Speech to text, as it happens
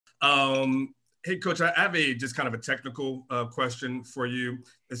Hey, Coach, I have a just kind of a technical question for you.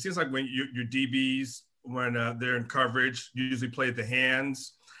 It seems like when your DBs, when they're in coverage, usually play at the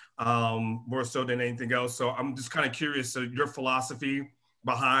hands more so than anything else. So I'm just kind of curious, so your philosophy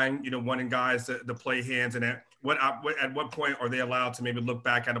behind, wanting guys to play hands, and at what point are they allowed to maybe look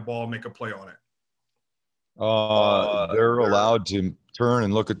back at a ball and make a play on it? They're allowed to turn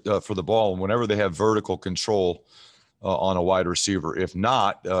and look at for the ball whenever they have vertical control on a wide receiver. If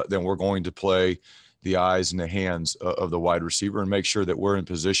not, then we're going to play the eyes and the hands of the wide receiver and make sure that we're in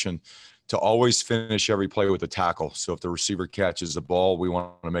position to always finish every play with a tackle. So if the receiver catches the ball, we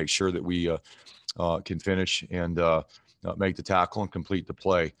want to make sure that we can finish and make the tackle and complete the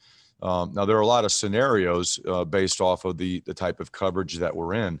play. Now, there are a lot of scenarios based off of the type of coverage that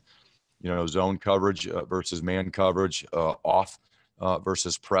we're in. Zone coverage versus man coverage, off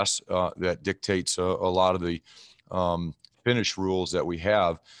versus press, that dictates a lot of the finish rules that we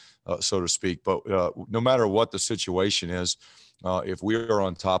have, so to speak. But no matter what the situation is, if we are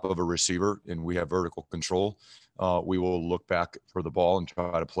on top of a receiver and we have vertical control, we will look back for the ball and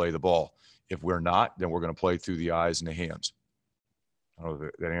try to play the ball. If we're not, then we're going to play through the eyes and the hands. I don't know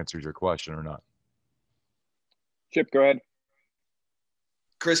if that answers your question or not. Chip, go ahead.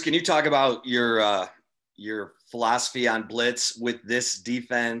 Chris, can you talk about your philosophy on blitz with this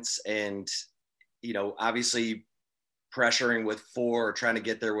defense and, obviously pressuring with 4 or trying to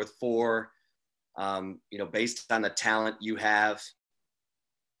get there with 4, based on the talent you have?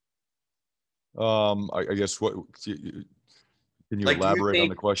 I guess can you elaborate on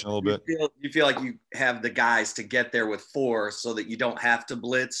the question a little bit? You feel like you have the guys to get there with 4 so that you don't have to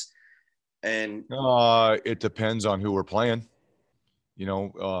blitz? And it depends on who we're playing.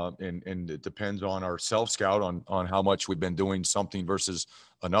 And it depends on our self-scout on how much we've been doing something versus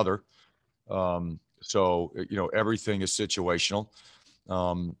another. So everything is situational.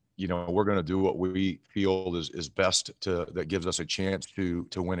 We're going to do what we feel is best that gives us a chance to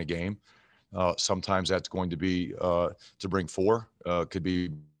win a game. Sometimes that's going to be to bring 4, could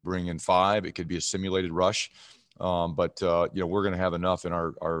be bringing 5. It could be a simulated rush. But we're going to have enough in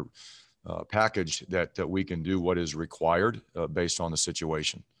our package that we can do what is required based on the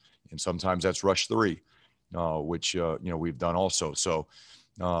situation. And sometimes that's rush 3, which, we've done also. So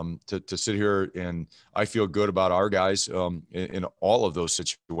to sit here, and I feel good about our guys in all of those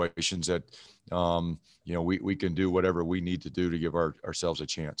situations that, we can do whatever we need to do to give ourselves a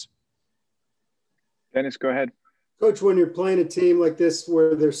chance. Dennis, go ahead. Coach, when you're playing a team like this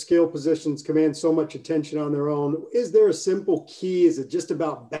where their skill positions command so much attention on their own, is there a simple key? Is it just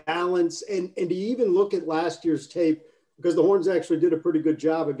about balance? And do you even look at last year's tape? Because the Horns actually did a pretty good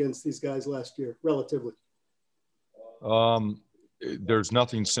job against these guys last year, relatively. There's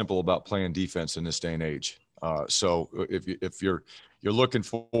nothing simple about playing defense in this day and age. So if you're looking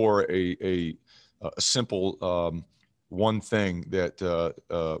for a simple one thing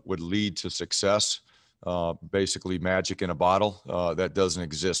that would lead to success, basically magic in a bottle, that doesn't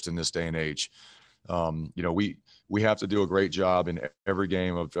exist in this day and age. We have to do a great job in every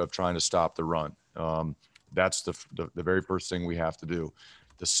game of trying to stop the run. That's the very first thing we have to do.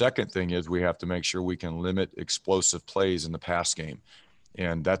 The second thing is we have to make sure we can limit explosive plays in the pass game.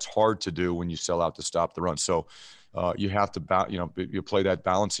 And that's hard to do when you sell out to stop the run. So you have to, you play that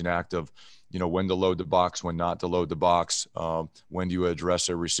balancing act of, when to load the box, when not to load the box, when do you address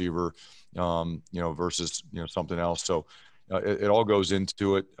a receiver, versus, something else. So it all goes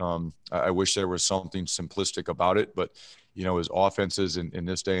into it. I wish there was something simplistic about it, but, as offenses in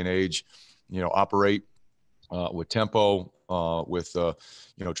this day and age, operate with tempo, with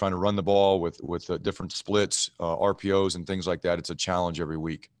trying to run the ball with different splits, RPOs and things like that. It's a challenge every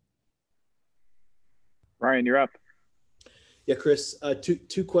week. Ryan, you're up. Yeah, Chris,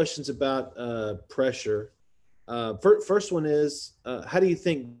 two questions about pressure. First one is, how do you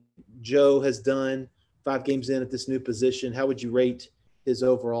think Joe has done 5 games in at this new position? How would you rate his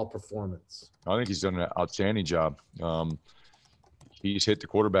overall performance? I think he's done an outstanding job. He's hit the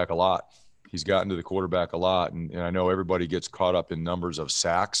quarterback a lot. He's gotten to the quarterback a lot. And I know everybody gets caught up in numbers of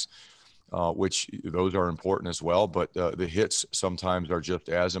sacks, which those are important as well. But the hits sometimes are just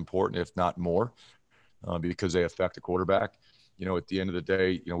as important, if not more, because they affect the quarterback. At the end of the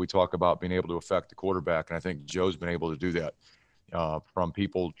day, we talk about being able to affect the quarterback. And I think Joe's been able to do that, from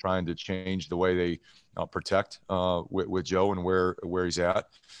people trying to change the way they protect with Joe and where he's at.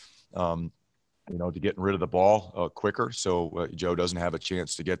 To getting rid of the ball quicker so Joe doesn't have a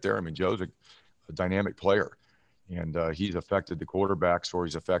chance to get there. I mean, Joe's a dynamic player, and he's affected the quarterbacks, or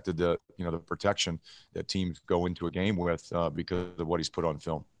he's affected the protection that teams go into a game with because of what he's put on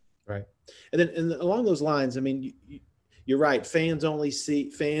film. Right. And then along those lines, I mean, you're right. Fans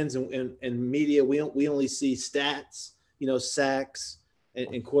and media. We only see stats, sacks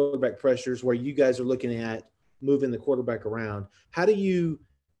and quarterback pressures, where you guys are looking at moving the quarterback around. How do you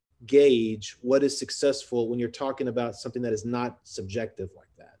gauge what is successful when you're talking about something that is not subjective like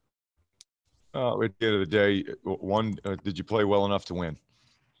that? At the end of the day, did you play well enough to win?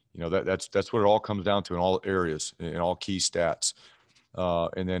 That's what it all comes down to in all areas, in all key stats.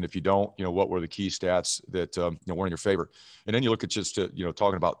 And then if you don't, what were the key stats that were in your favor? And then you look at just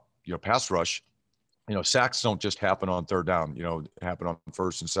talking about pass rush. Sacks don't just happen on third down. Happen on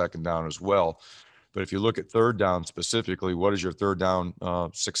first and second down as well. But if you look at third down specifically, what is your third down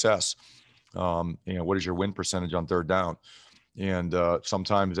success? What is your win percentage on third down? And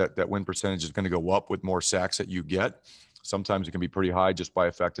sometimes that win percentage is going to go up with more sacks that you get. Sometimes it can be pretty high just by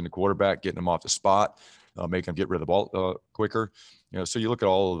affecting the quarterback, getting them off the spot, making them get rid of the ball quicker. So you look at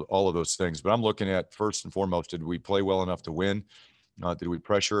all of those things. But I'm looking at, first and foremost, did we play well enough to win? Did we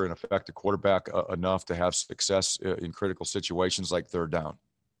pressure and affect the quarterback enough to have success in critical situations like third down?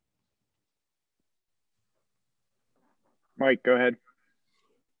 Mike, go ahead.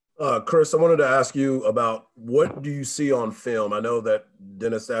 Chris, I wanted to ask you about, what do you see on film? I know that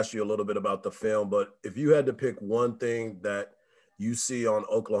Dennis asked you a little bit about the film, but if you had to pick one thing that you see on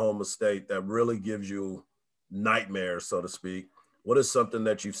Oklahoma State that really gives you nightmares, so to speak, what is something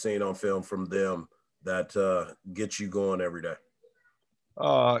that you've seen on film from them that gets you going every day?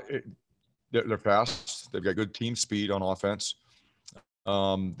 They're fast. They've got good team speed on offense.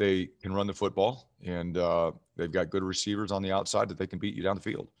 They can run the football, and they've got good receivers on the outside that they can beat you down the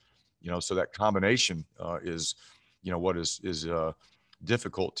field. So that combination is, what is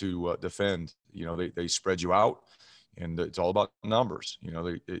difficult to defend. They spread you out, and it's all about numbers.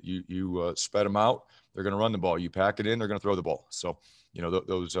 You spread them out, they're going to run the ball. You pack it in, they're going to throw the ball. So,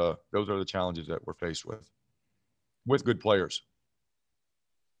 those are the challenges that we're faced with good players.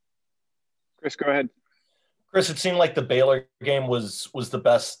 Chris, go ahead. Chris, it seemed like the Baylor game was the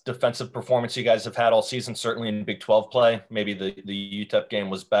best defensive performance you guys have had all season, certainly in Big 12 play. Maybe the UTEP game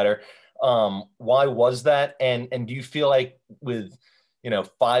was better. Why was that? And do you feel like with,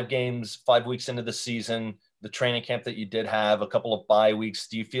 5 weeks into the season, the training camp that you did have, a couple of bye weeks,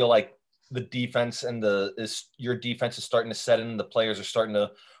 do you feel like the defense and your defense is starting to set in, the players are starting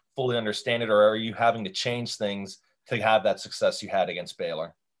to fully understand it, or are you having to change things to have that success you had against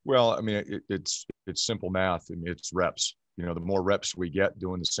Baylor? Well, I mean, it's simple math, and it's reps. The more reps we get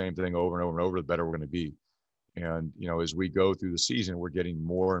doing the same thing over and over and over, the better we're going to be. And, as we go through the season, we're getting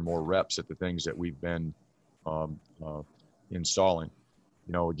more and more reps at the things that we've been installing.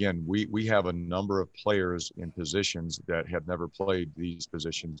 Again, we have a number of players in positions that have never played these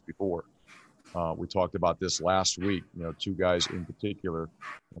positions before. We talked about this last week, 2 guys in particular,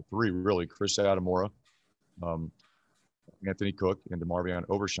 3 really, Chris Adamora, Anthony Cook, and DeMarvion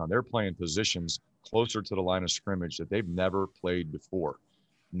Overshawn. They're playing positions closer to the line of scrimmage that they've never played before.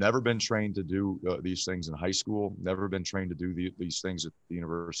 Never been trained to do these things in high school, never been trained to do these things at the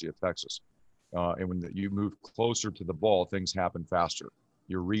University of Texas. And when you move closer to the ball, things happen faster.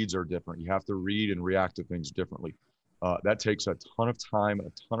 Your reads are different. You have to read and react to things differently. That takes a ton of time, a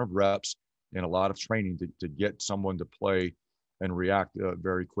ton of reps, and a lot of training to get someone to play and react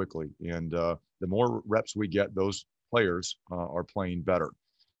very quickly. And the more reps we get, those players are playing better.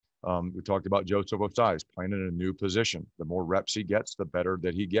 We talked about Joseph Osai playing in a new position. The more reps he gets, the better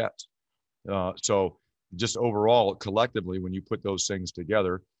that he gets. So just overall, collectively, when you put those things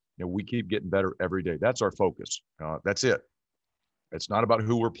together, we keep getting better every day. That's our focus. That's it. It's not about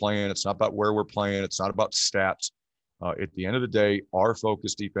who we're playing. It's not about where we're playing. It's not about stats. At the end of the day, our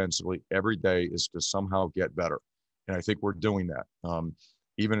focus defensively every day is to somehow get better. And I think we're doing that.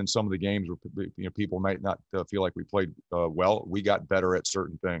 Even in some of the games where people might not feel like we played well, we got better at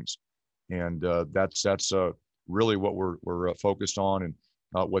certain things. And that's really what we're focused on, and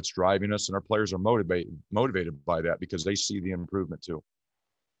what's driving us. And our players are motivated by that because they see the improvement too.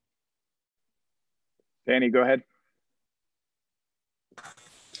 Danny, go ahead.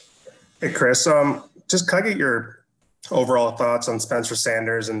 Hey, Chris, just can I get your overall thoughts on Spencer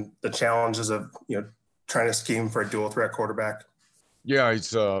Sanders and the challenges of, trying to scheme for a dual threat quarterback? Yeah,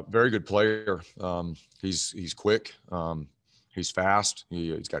 he's a very good player. He's quick. He's fast.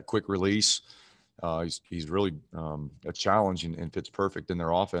 He's got quick release. He's really a challenge and fits perfect in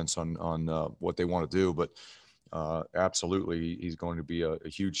their offense on what they want to do. But absolutely, he's going to be a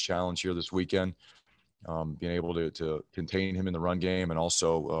huge challenge here this weekend. Being able to contain him in the run game and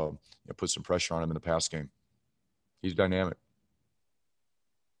also put some pressure on him in the pass game. He's dynamic.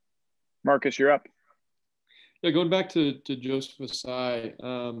 Marcus, you're up. Yeah, going back to Joseph Osai,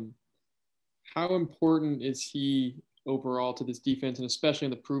 how important is he overall to this defense, and especially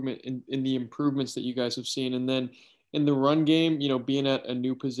in the improvements that you guys have seen? And then in the run game, being at a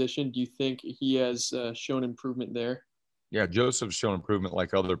new position, do you think he has shown improvement there? Yeah, Joseph's shown improvement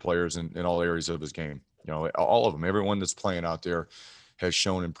like other players in all areas of his game. All of them, everyone that's playing out there has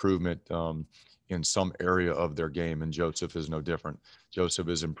shown improvement in some area of their game, and Joseph is no different. Joseph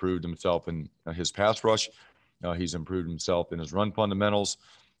has improved himself in his pass rush. He's improved himself in his run fundamentals.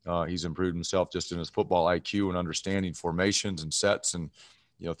 He's improved himself just in his football IQ and understanding formations and sets and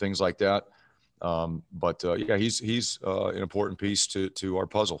things like that. Yeah, he's an important piece to our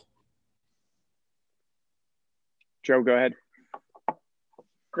puzzle. Joe, go ahead.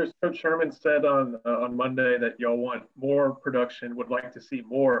 Chris, Coach Sherman said on Monday that y'all want more production, would like to see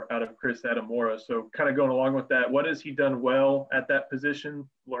more out of Chris Adamora. So kind of going along with that, what has he done well at that position,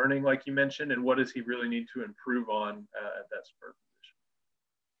 learning like you mentioned, and what does he really need to improve on at that spur position?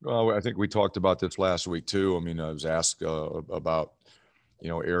 Well, I think we talked about this last week too. I mean, I was asked about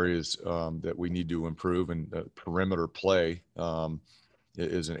areas that we need to improve, and perimeter play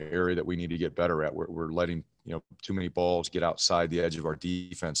is an area that we need to get better at. We're letting too many balls get outside the edge of our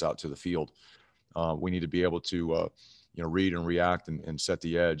defense out to the field. We need to be able to read and react and set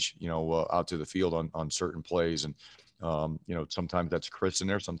the edge out to the field on certain plays. And sometimes that's Chris in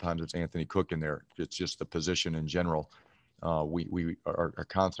there, sometimes it's Anthony Cook in there. It's just the position in general. We are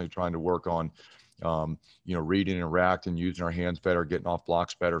constantly trying to work on reading and reacting, using our hands better, getting off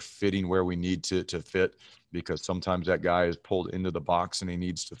blocks better, fitting where we need to fit, because sometimes that guy is pulled into the box and he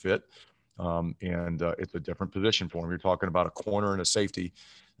needs to fit. It's a different position for him. You're talking about a corner and a safety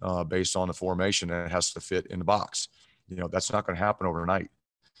based on the formation, and it has to fit in the box. That's not going to happen overnight.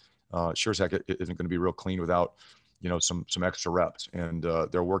 Sure as heck, it isn't going to be real clean without, some extra reps. And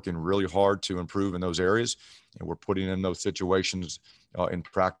they're working really hard to improve in those areas. And we're putting in those situations in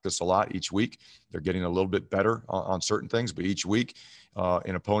practice a lot each week. They're getting a little bit better on certain things, but each week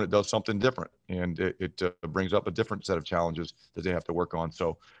an opponent does something different, and it brings up a different set of challenges that they have to work on.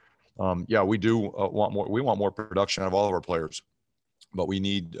 So, yeah, we do want more. We want more production out of all of our players, but we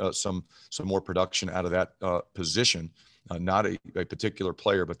need some more production out of that position, not a particular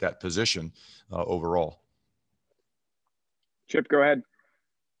player, but that position overall. Chip, go ahead.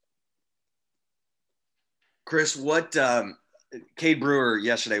 Chris, what Cade Brewer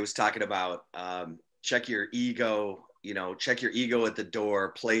yesterday was talking about, check your ego, check your ego at the door,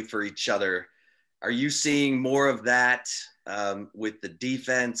 play for each other. Are you seeing more of that with the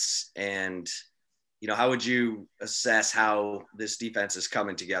defense? And, how would you assess how this defense is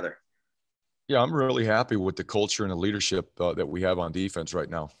coming together? Yeah, I'm really happy with the culture and the leadership that we have on defense right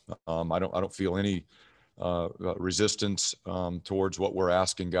now. I don't feel any resistance towards what we're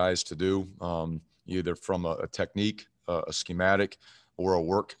asking guys to do, either from a technique, a schematic, or a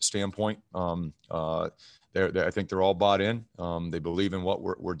work standpoint. I think they're all bought in. They believe in what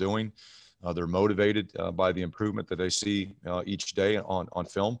we're doing. They're motivated by the improvement that they see each day on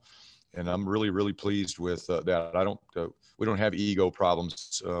film, and I'm really, really pleased with that. We don't have ego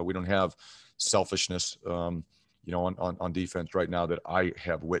problems. We don't have selfishness, on defense right now that I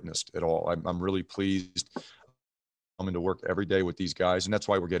have witnessed at all. I'm really pleased coming to work every day with these guys, and that's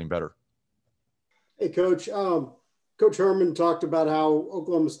why we're getting better. Hey, Coach. Coach Herman talked about how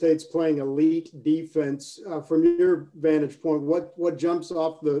Oklahoma State's playing elite defense. From your vantage point, what jumps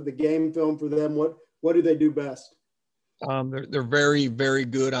off the game film for them? What do they do best? They're very, very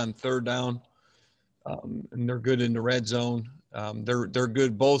good on third down, and they're good in the red zone. They're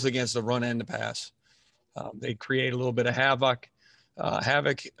good both against the run and the pass. They create a little bit of havoc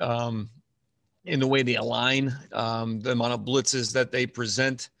in the way they align, the amount of blitzes that they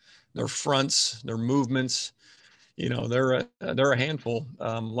present, their fronts, their movements. They're a handful.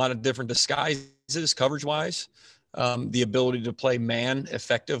 A lot of different disguises coverage-wise. The ability to play man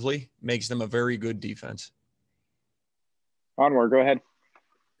effectively makes them a very good defense. Onward, go ahead.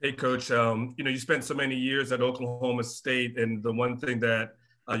 Hey, Coach. You spent so many years at Oklahoma State, and the one thing that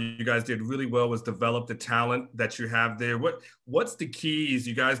you guys did really well was develop the talent that you have there. What's the keys?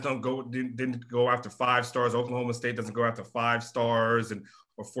 You guys didn't go after 5 stars. Oklahoma State doesn't go after 5 stars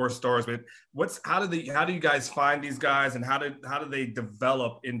or 4 stars. But how do you guys find these guys, and how do they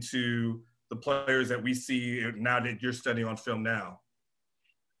develop into the players that we see now that you're studying on film now?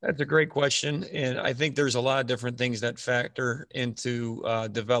 That's a great question. And I think there's a lot of different things that factor into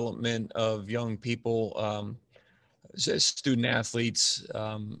development of young people, student athletes.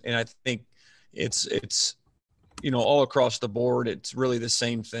 And I think it's all across the board, it's really the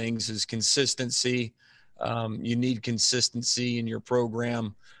same things as consistency. You need consistency in your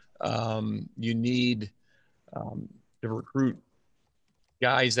program. You need to recruit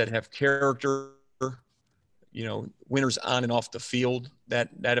guys that have character, winners on and off the field, that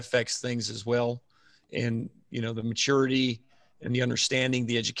affects things as well. And, the maturity and the understanding,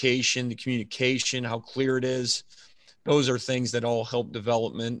 the education, the communication, how clear it is. Those are things that all help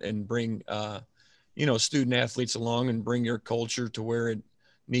development and bring, student athletes along and bring your culture to where it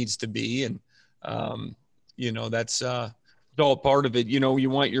needs to be. And, that's all part of it. You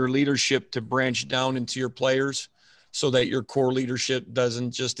want your leadership to branch down into your players so that your core leadership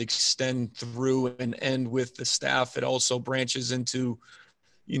doesn't just extend through and end with the staff. It also branches into,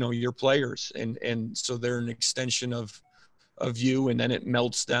 your players. And so they're an extension of you, and then it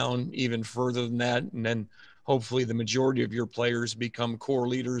melts down even further than that. And then hopefully the majority of your players become core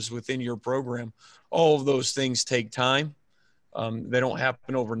leaders within your program. All of those things take time. They don't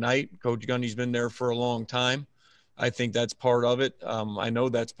happen overnight. Coach Gundy's been there for a long time. I think that's part of it. I know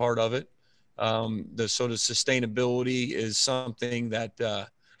that's part of it. The sort of sustainability is something that, there's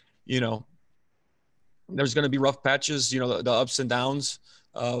going to be rough patches, the ups and downs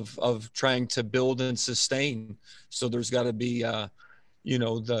of trying to build and sustain. So there's got to be,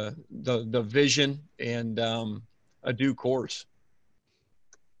 the vision and a due course.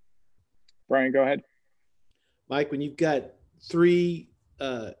 Brian, go ahead. Mike, when you've got three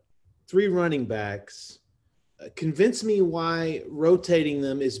running backs, convince me why rotating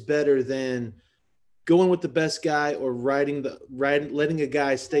them is better than going with the best guy or letting a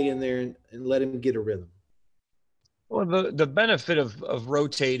guy stay in there and let him get a rhythm. Well, the benefit of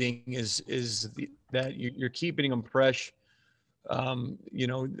rotating is that you're keeping them fresh.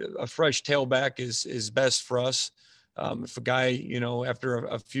 A fresh tailback is best for us. If a guy, after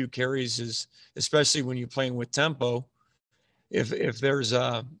a few carries especially when you're playing with tempo, if there's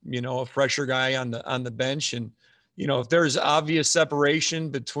a fresher guy on the bench, and, if there's obvious separation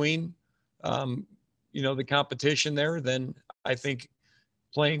between, the competition there, then I think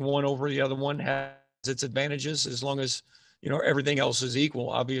playing one over the other one has its advantages, as long as, everything else is equal.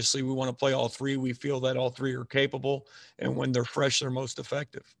 Obviously we want to play all three. We feel that all three are capable, and when they're fresh, they're most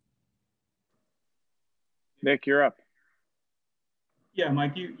effective. Nick, you're up. Yeah,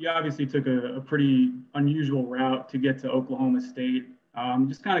 Mike, you obviously took a pretty unusual route to get to Oklahoma State.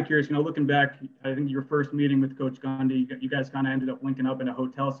 Just kind of curious, looking back, I think your first meeting with Coach Gundy, you guys kind of ended up linking up in a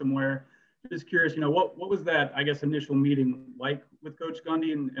hotel somewhere. Just curious, what was that, I guess, initial meeting like with Coach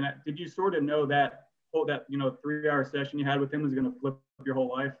Gundy? And did you sort of know that 3-hour session you had with him was going to flip your whole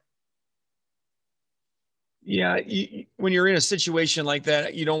life? Yeah, when you're in a situation like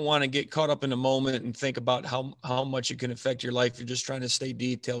that, you don't want to get caught up in the moment and think about how much it can affect your life. You're just trying to stay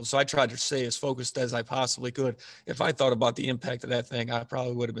detailed. So I tried to stay as focused as I possibly could. If I thought about the impact of that thing, I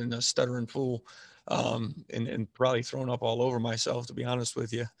probably would have been a stuttering fool, and probably thrown up all over myself, to be honest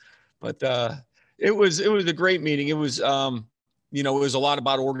with you. But it was a great meeting. It was, it was a lot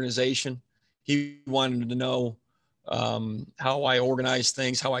about organization. He wanted to know how I organize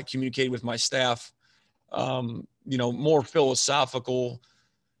things, how I communicate with my staff. More philosophical,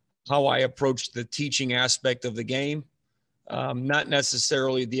 how I approach the teaching aspect of the game, not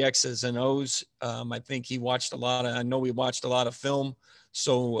necessarily the X's and O's. I think he watched I know we watched a lot of film.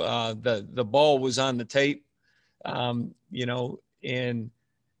 So the ball was on the tape, and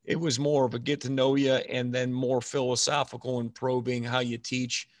it was more of a get to know you, and then more philosophical and probing how you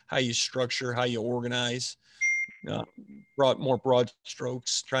teach, how you structure, how you organize, more broad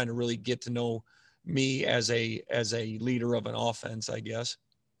strokes, trying to really get to know me as a leader of an offense, I guess.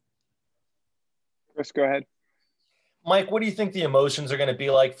 Chris, go ahead. Mike, what do you think the emotions are going to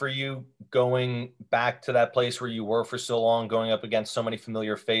be like for you going back to that place where you were for so long, going up against so many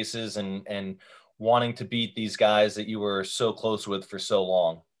familiar faces and wanting to beat these guys that you were so close with for so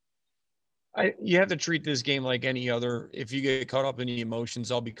long? You have to treat this game like any other. If you get caught up in the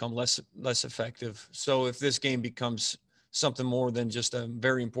emotions, I'll become less effective. So if this game becomes something more than just a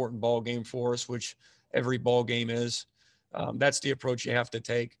very important ball game for us, which every ball game is, that's the approach you have to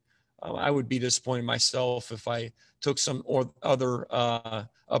take. I would be disappointed myself if I took some or other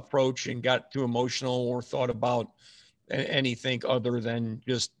approach and got too emotional or thought about anything other than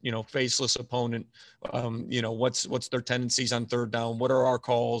just, faceless opponent. What's their tendencies on third down? What are our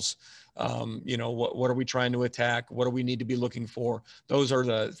calls? What are we trying to attack? What do we need to be looking for? Those are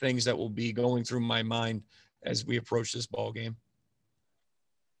the things that will be going through my mind as we approach this ball game.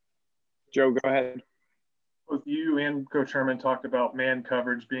 Joe, go ahead. Both you and Coach Herman talked about man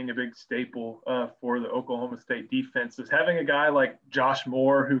coverage being a big staple for the Oklahoma State defense. Is having a guy like Josh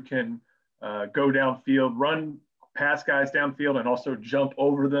Moore who can go downfield, run past guys downfield, and also jump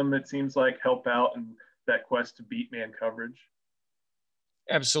over them, it seems like, help out in that quest to beat man coverage?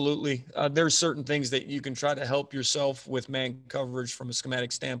 Absolutely. There's certain things that you can try to help yourself with man coverage from a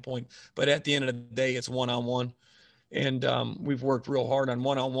schematic standpoint, but at the end of the day, it's one-on-one. And we've worked real hard on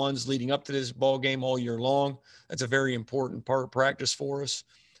one-on-ones leading up to this ball game all year long. That's a very important part of practice for us.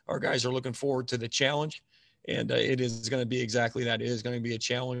 Our guys are looking forward to the challenge, and it is going to be exactly that. It is going to be a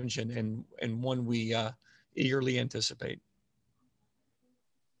challenge and one we eagerly anticipate.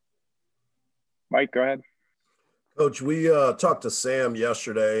 Mike, go ahead. Coach, we talked to Sam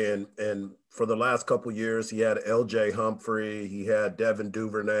yesterday, and for the last couple of years, he had LJ Humphrey, he had Devin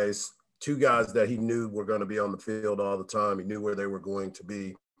Duvernay, two guys that he knew were going to be on the field all the time. He knew where they were going to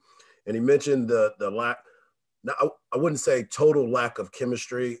be. And he mentioned the lack, now I wouldn't say total lack of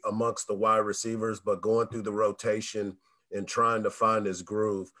chemistry amongst the wide receivers, but going through the rotation and trying to find his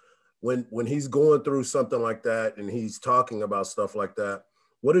groove. When he's going through something like that and he's talking about stuff like that,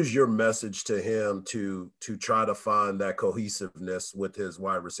 what is your message to him to try to find that cohesiveness with his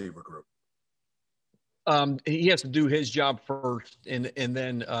wide receiver group? He has to do his job first, and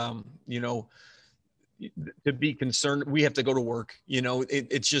then to be concerned, we have to go to work.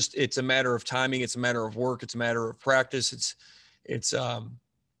 It's a matter of timing. It's a matter of work. It's a matter of practice. It's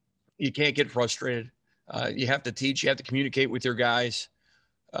you can't get frustrated. You have to teach. You have to communicate with your guys.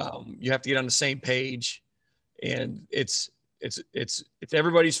 You have to get on the same page, and it's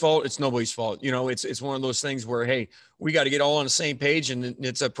everybody's fault. It's nobody's fault. It's one of those things where, hey, we got to get all on the same page, and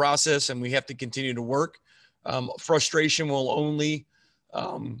it's a process, and we have to continue to work. Frustration will only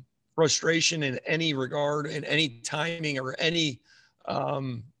frustration in any regard, in any timing, or any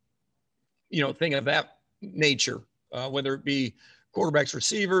thing of that nature, whether it be quarterbacks,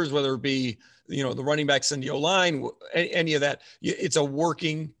 receivers, whether it be the running backs and the O-line, any of that. It's a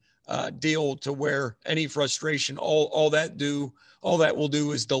working deal to where any frustration, all that will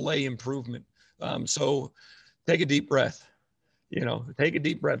do is delay improvement. So take a deep breath, take a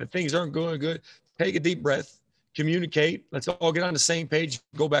deep breath. If things aren't going good, take a deep breath, communicate. Let's all get on the same page,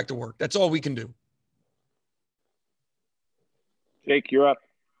 go back to work. That's all we can do. Jake, you're up.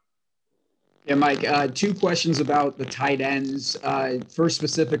 Yeah, Mike, two questions about the tight ends. First,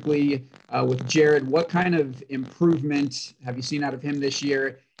 specifically with Jared, what kind of improvement have you seen out of him this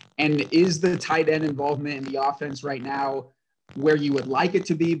year? And is the tight end involvement in the offense right now where you would like it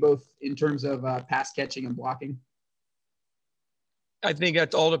to be, both in terms of pass catching and blocking? I think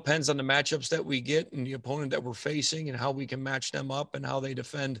that all depends on the matchups that we get and the opponent that we're facing and how we can match them up and how they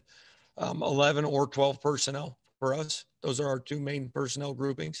defend 11 or 12 personnel for us. Those are our two main personnel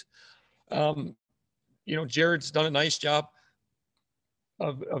groupings. Jared's done a nice job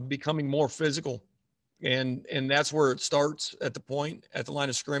of becoming more physical, and that's where it starts, at the line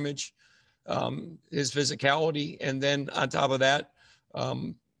of scrimmage, his physicality. And then on top of that,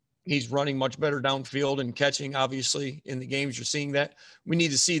 he's running much better downfield and catching. Obviously in the games, you're seeing that. We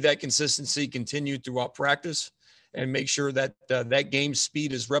need to see that consistency continue throughout practice and make sure that that game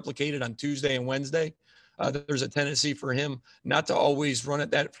speed is replicated on Tuesday and Wednesday. There's a tendency for him not to always run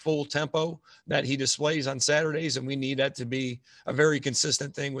at that full tempo that he displays on Saturdays, and we need that to be a very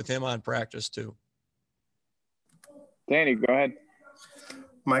consistent thing with him on practice too. Danny, go ahead.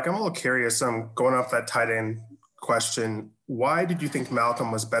 Mike, I'm a little curious. Going off that tight end question, why did you think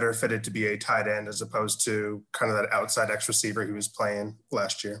Malcolm was better fitted to be a tight end as opposed to kind of that outside X receiver he was playing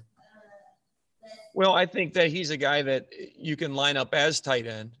last year? Well, I think that he's a guy that you can line up as tight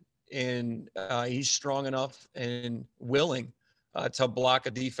end, and he's strong enough and willing to block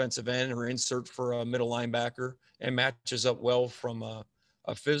a defensive end or insert for a middle linebacker, and matches up well from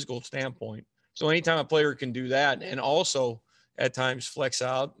a physical standpoint. So anytime a player can do that and also at times flex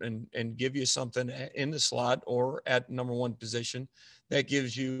out and give you something in the slot or at number one position, that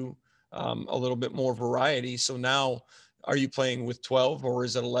gives you a little bit more variety. So now, are you playing with 12 or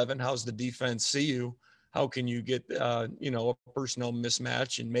is it 11? How's the defense see you? How can you get, a personnel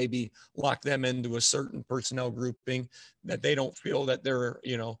mismatch and maybe lock them into a certain personnel grouping that they don't feel that they're,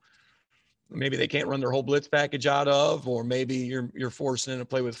 maybe they can't run their whole blitz package out of, or maybe you're forcing them to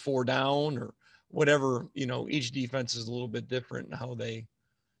play with 4 down or whatever. Each defense is a little bit different in how they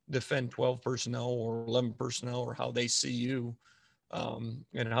defend 12 personnel or 11 personnel, or how they see you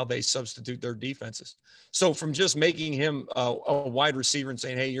and how they substitute their defenses. So from just making him a wide receiver and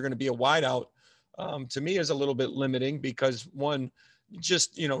saying, hey, you're going to be a wide out, to me is a little bit limiting, because one,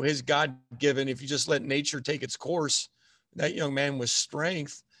 just, his God-given, if you just let nature take its course, that young man with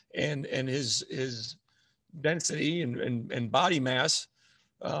strength and his density and body mass,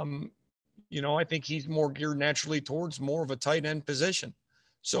 I think he's more geared naturally towards more of a tight end position.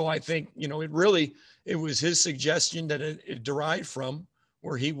 So I think, it was his suggestion that it derived from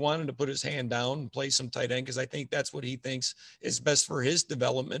where he wanted to put his hand down and play some tight end because I think that's what he thinks is best for his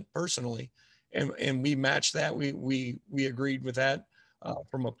development personally. And we matched that. We agreed with that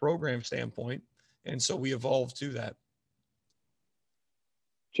from a program standpoint. And so we evolved to that.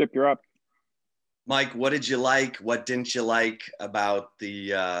 Chip, you're up. Mike, what did you like? What didn't you like about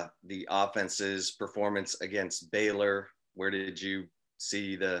the offense's performance against Baylor? Where did you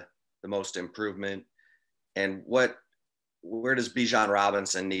see the most improvement? And where does Bijan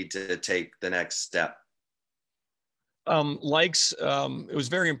Robinson need to take the next step? It was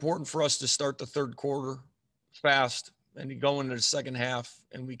very important for us to start the third quarter fast and go into the second half,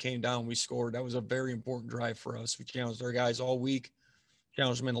 and we came down, we scored. That was a very important drive for us. We challenged our guys all week,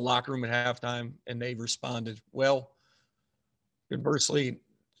 challenged them in the locker room at halftime, and they responded well. Conversely,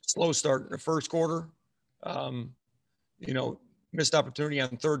 slow start in the first quarter. Missed opportunity on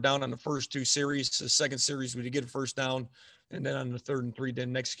third down on the first two series. The second series, we did get a first down, and then on the 3rd and 3,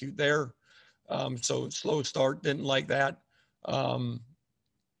 didn't execute there. So slow start, didn't like that.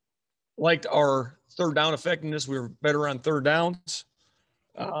 Liked our third down effectiveness. We were better on third downs.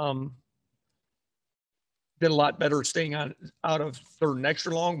 Did a lot better staying out of third and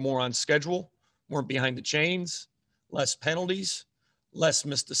extra long, more on schedule, more behind the chains, less penalties, less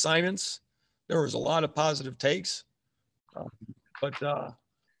missed assignments. There was a lot of positive takes. But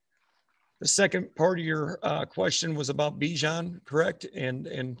the second part of your question was about Bijan, correct?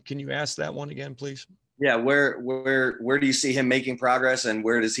 And can you ask that one again, please? Yeah, where do you see him making progress, and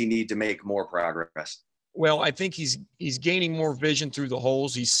where does he need to make more progress? Well, I think he's gaining more vision through the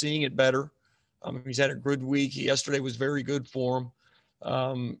holes. He's seeing it better. He's had a good week. Yesterday was very good for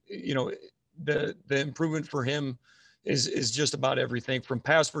him. The improvement for him is just about everything from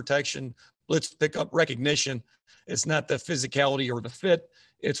pass protection, blitz pickup, recognition. It's not the physicality or the fit.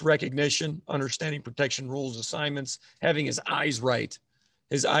 It's recognition, understanding protection rules, assignments, having his eyes right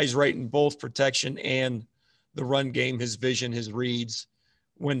in both protection and the run game, his vision, his reads,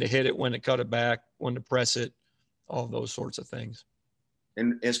 when to hit it, when to cut it back, when to press it, all those sorts of things.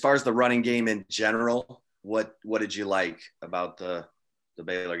 And as far as the running game in general, what did you like about the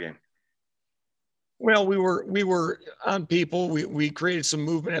Baylor game? Well, we were on people. We created some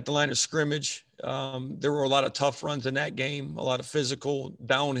movement at the line of scrimmage. There were a lot of tough runs in that game, a lot of physical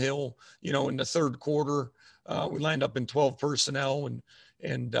downhill. In the third quarter, we lined up in 12 personnel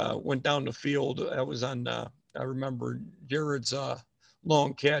and went down the field. That was on. I remember Jared's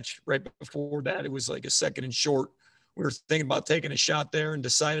long catch right before that. It was like a 2nd and short. We were thinking about taking a shot there and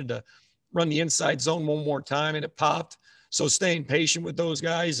decided to run the inside zone one more time, and it popped. So staying patient with those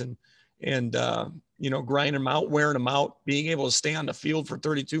guys and grinding them out, wearing them out, being able to stay on the field for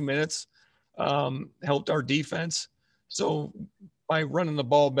 32 minutes helped our defense. So by running the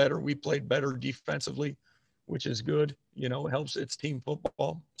ball better, we played better defensively, which is good. It helps. It's team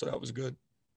football. So that was good.